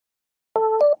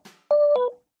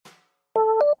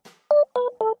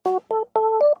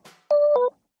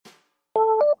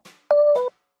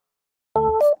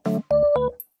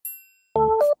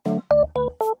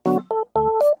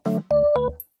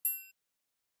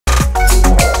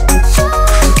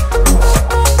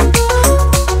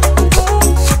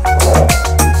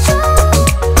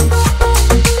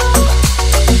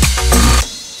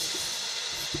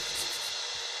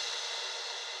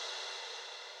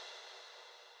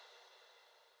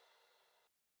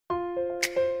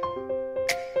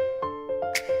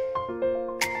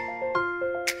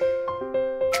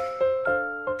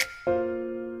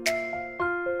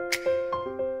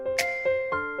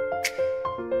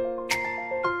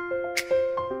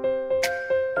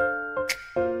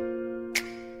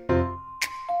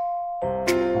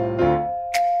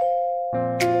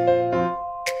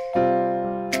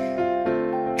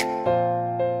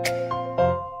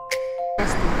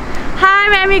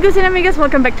amigos and amigas,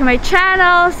 welcome back to my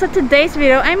channel. So today's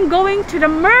video, I'm going to the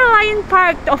Merlion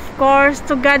Park, of course,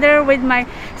 together with my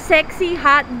sexy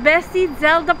hot bestie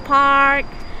Zelda Park.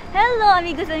 Hello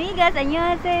amigos amigas,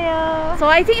 annyeonghaseyo. So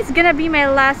I think it's gonna be my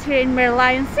last here in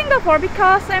Merlion, Singapore,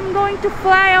 because I'm going to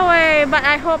fly away, but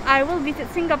I hope I will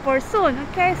visit Singapore soon.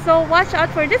 Okay, so watch out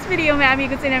for this video, my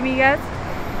amigos and amigas.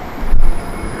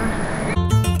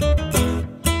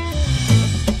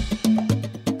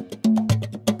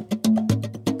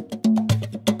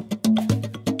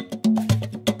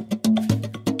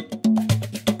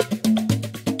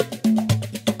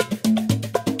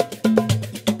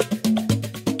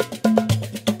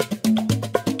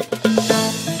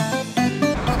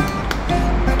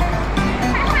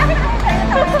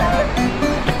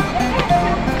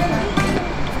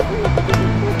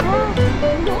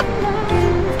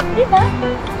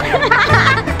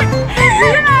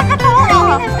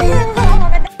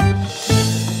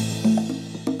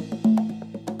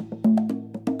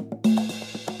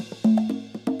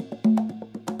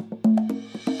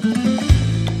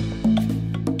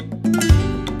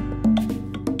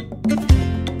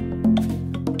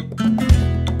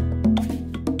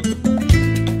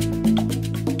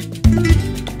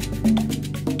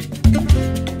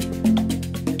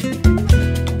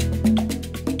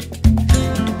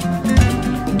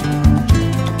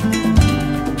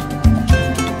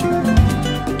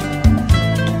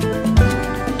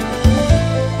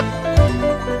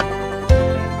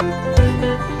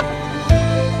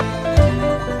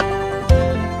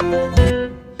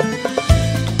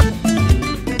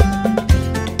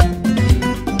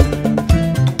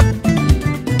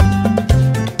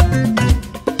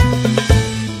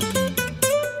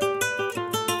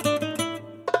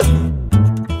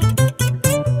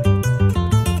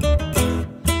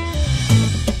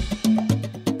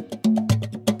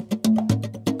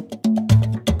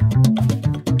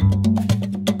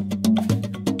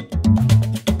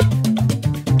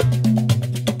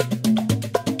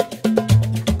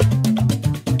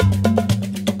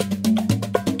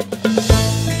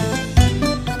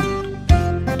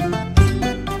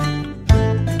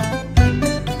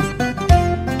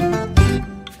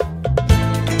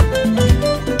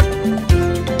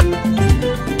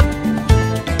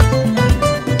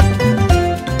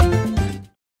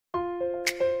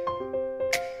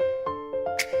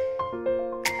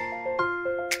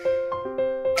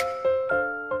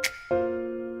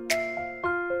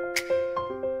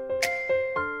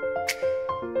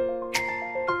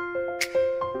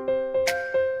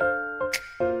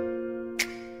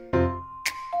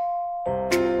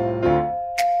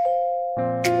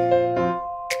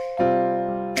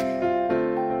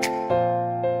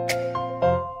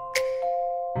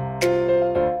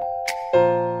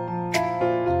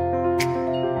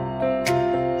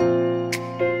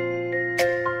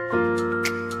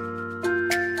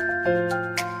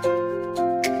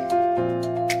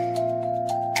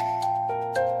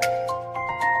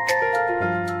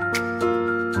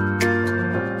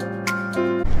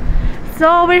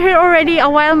 So we're here already a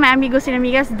while, my amigos and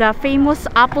amigas, the famous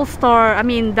Apple store, I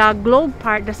mean the globe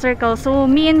part, the circle. So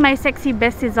me and my sexy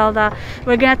bestie Zelda,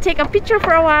 we're gonna take a picture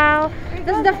for a while.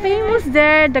 That's the famous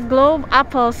there, the globe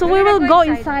Apple. So we will go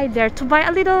inside there to buy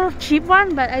a little cheap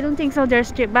one, but I don't think so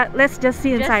there's cheap, but let's just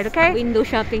see inside, okay? Window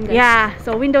shopping guys. Yeah,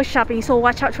 so window shopping. So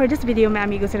watch out for this video, my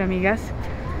amigos and amigas.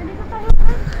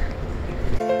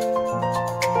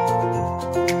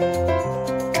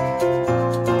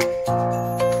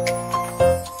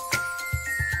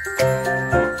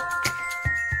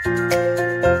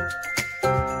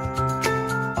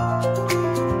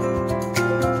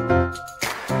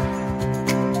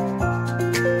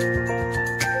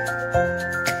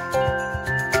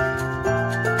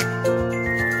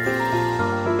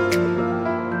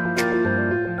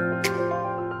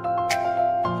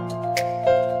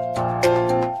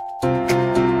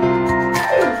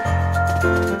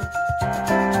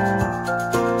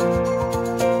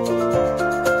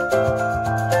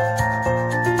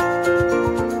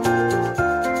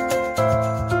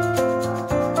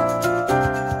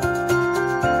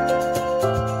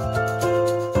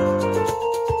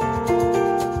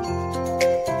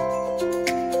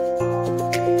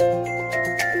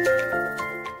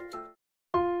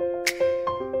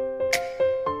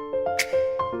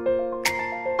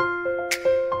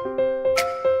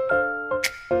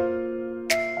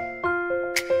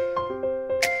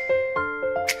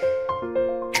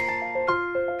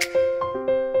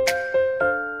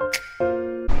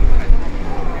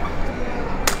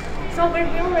 So we're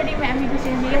here already, my amigos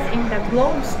and amigas, in the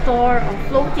Globe store of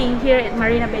floating here at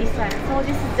Marina Bay Sands. So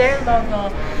this is their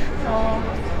logo. So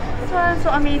one, so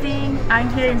amazing. I'm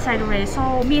here inside already.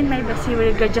 So me and my bestie,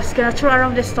 we're just gonna tour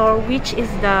around the store, which is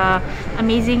the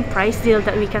amazing price deal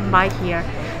that we can buy here.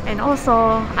 And also,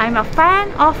 I'm a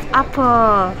fan of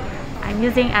Apple. I'm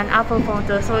using an Apple phone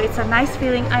too, so it's a nice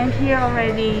feeling. I'm here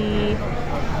already.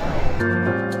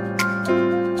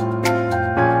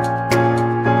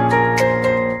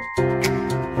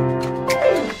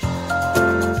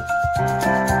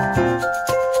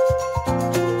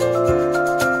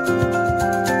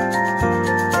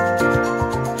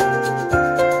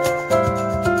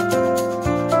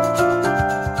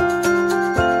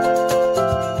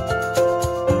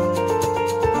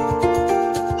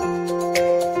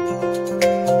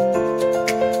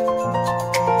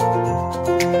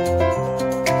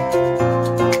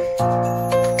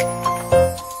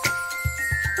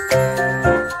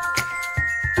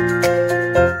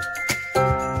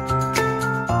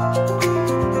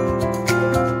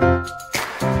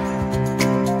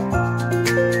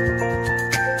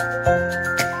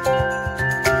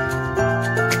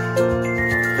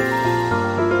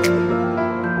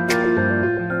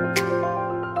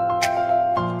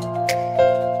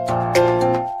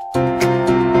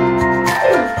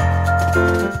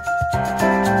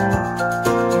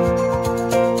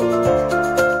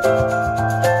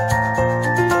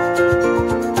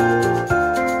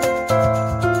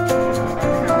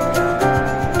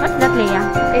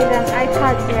 It's an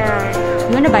iPad Air.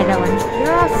 You wanna buy that one?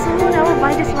 Yeah, soon I will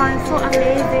buy this one. So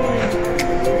amazing.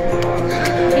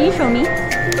 Can you show me?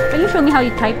 Can you show me how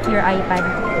you type to your iPad?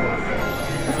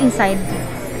 What's inside?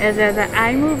 Is the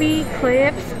iMovie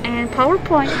clips and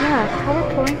PowerPoint. Yeah,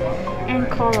 PowerPoint and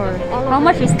color. How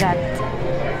much is that?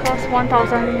 Cost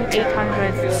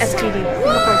 1,800 SGD.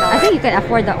 I think you can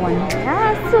afford that one.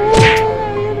 Yeah, so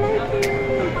I really like it.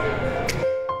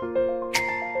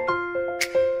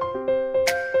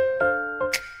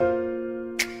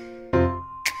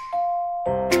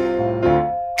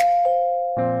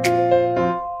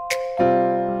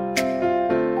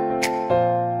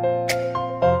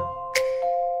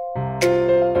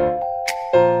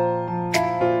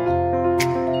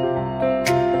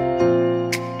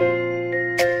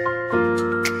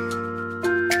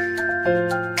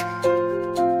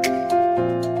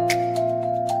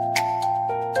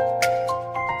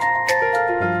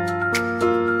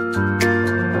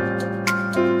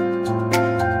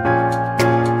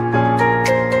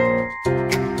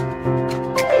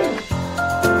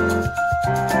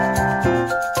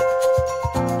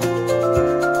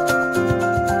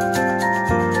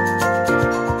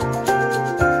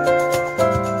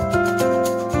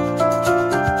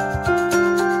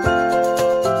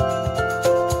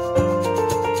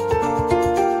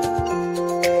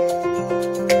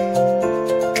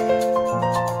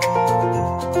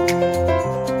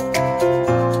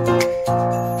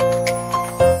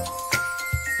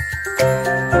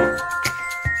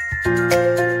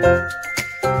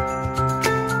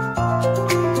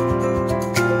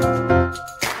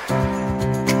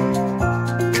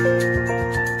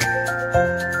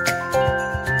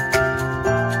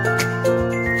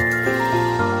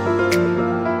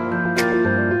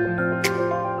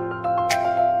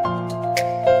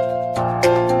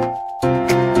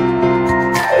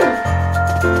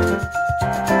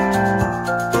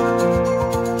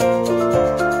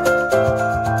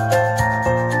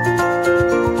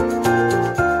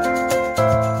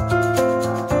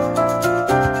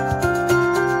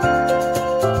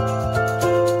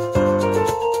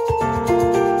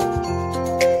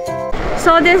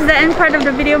 So this is the end part of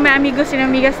the video, my amigos and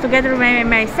amigas, together with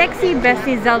my sexy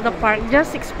bestie Zelda Park,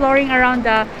 just exploring around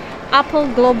the Apple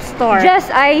Globe store.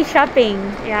 Just eye shopping.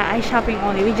 Yeah, eye shopping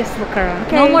only. We just look around.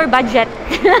 Okay? No more budget.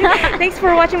 Thanks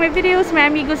for watching my videos, my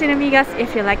amigos and amigas.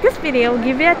 If you like this video,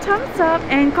 give it a thumbs up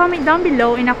and comment down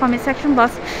below in the comment section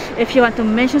box if you want to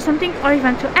mention something or you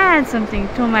want to add something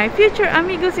to my future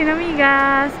amigos and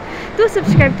amigas. Do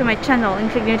subscribe to my channel and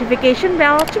click the notification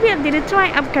bell to be updated to my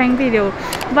upcoming video.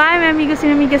 Bye, my amigos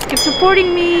and amigas. Keep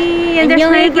supporting me. And there's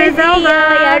my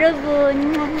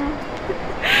Zelda.